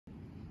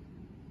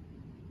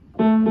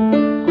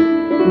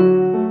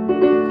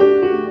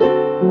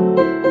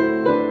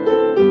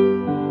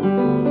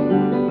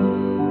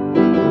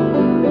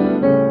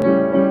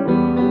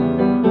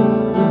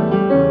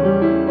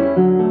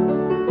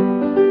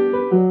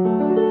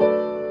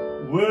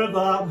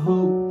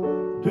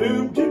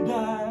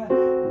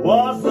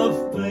was the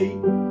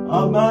fate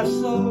of my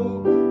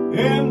soul.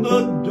 In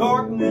the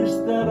darkness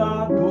that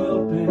I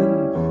dwelt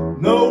in,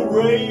 no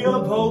ray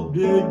of hope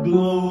did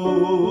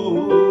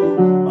glow,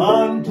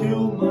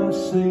 until my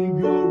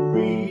Savior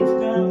reached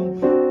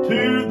down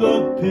to the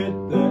pit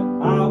that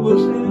I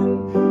was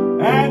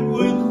in, and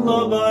with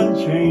love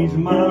unchanged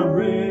my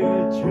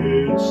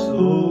wretched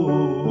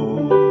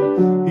soul.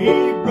 He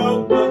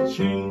broke the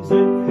chains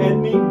that had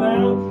me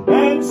bound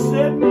and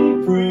set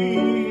me free.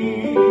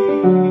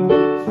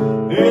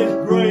 His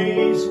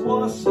grace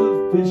was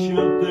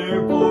sufficient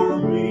there for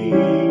me.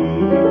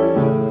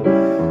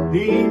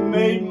 He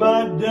made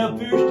my deaf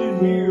ears to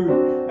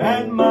hear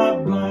and my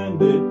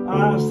blinded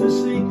eyes to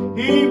see.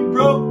 He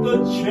broke the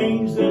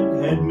chains that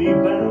had me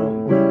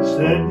bound,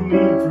 set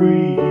me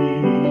free.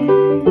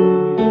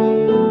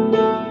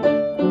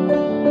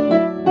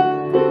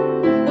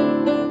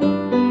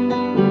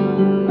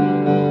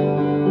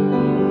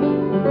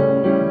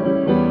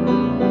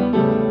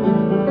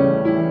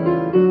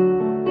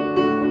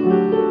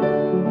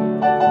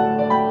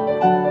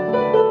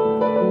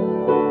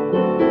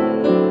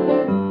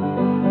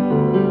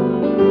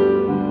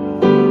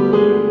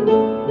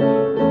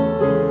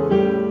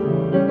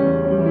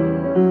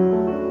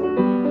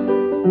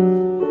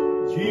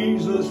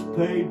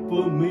 Paid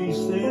for me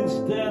sins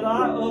that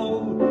I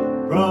owed.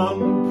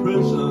 From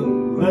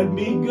prison let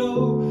me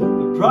go.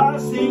 The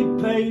price he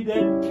paid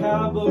at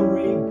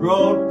Calvary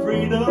brought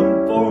freedom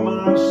for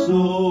my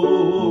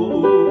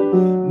soul.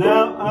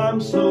 Now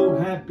I'm so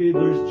happy,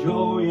 there's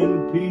joy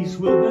and peace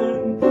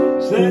within,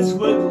 since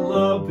with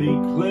love he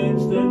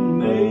cleansed and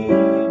made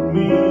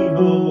me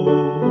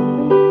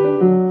whole.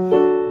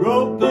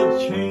 Broke the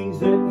chains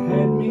that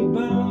had me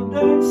bound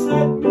and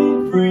set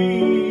me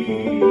free.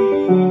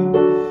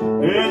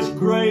 His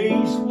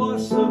grace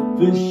was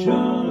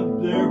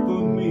sufficient there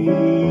for me.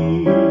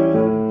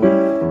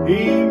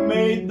 He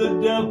made the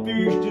deaf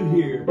ears to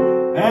hear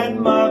and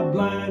my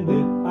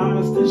blinded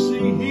eyes to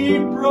see. He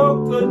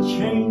broke the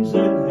chains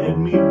that had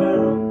me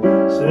bound,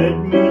 set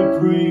me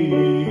free.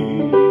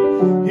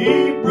 He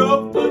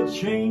broke the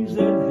chains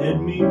that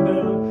had me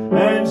bound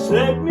and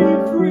set me